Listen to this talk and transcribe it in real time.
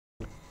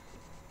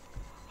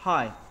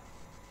Hi,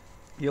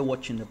 you're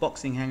watching the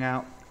Boxing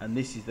Hangout, and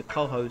this is the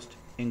co-host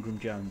Ingram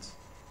Jones.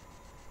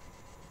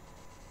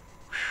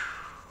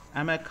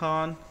 Amir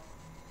Khan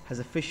has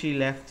officially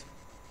left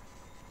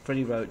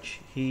Freddie Roach.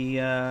 He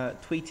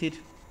tweeted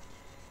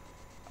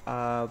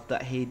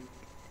that he'd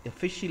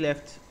officially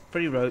left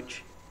Freddie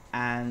Roach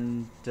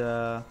and had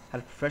a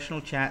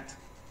professional chat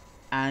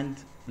and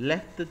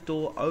left the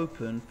door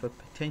open for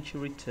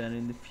potential return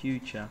in the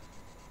future.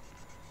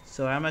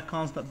 So Amir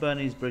Khan's not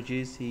burning his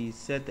bridges. He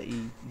said that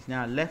he's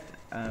now left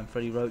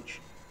Freddie Roach,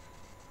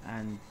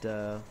 and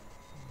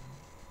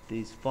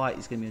this fight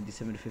is going to be on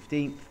December the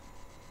 15th.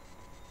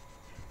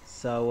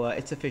 So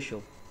it's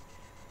official.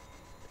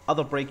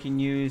 Other breaking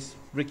news: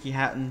 Ricky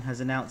Hatton has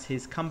announced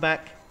his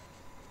comeback.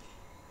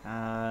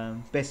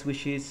 Best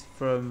wishes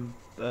from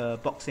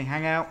Boxing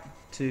Hangout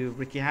to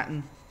Ricky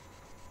Hatton.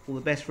 All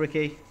the best,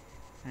 Ricky,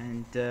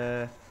 and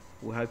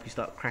we hope you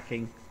start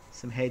cracking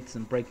some heads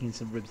and breaking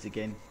some ribs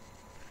again.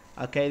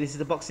 Okay, this is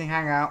the Boxing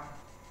Hangout.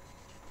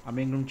 I'm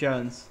Ingram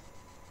Jones.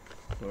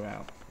 We're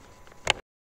out.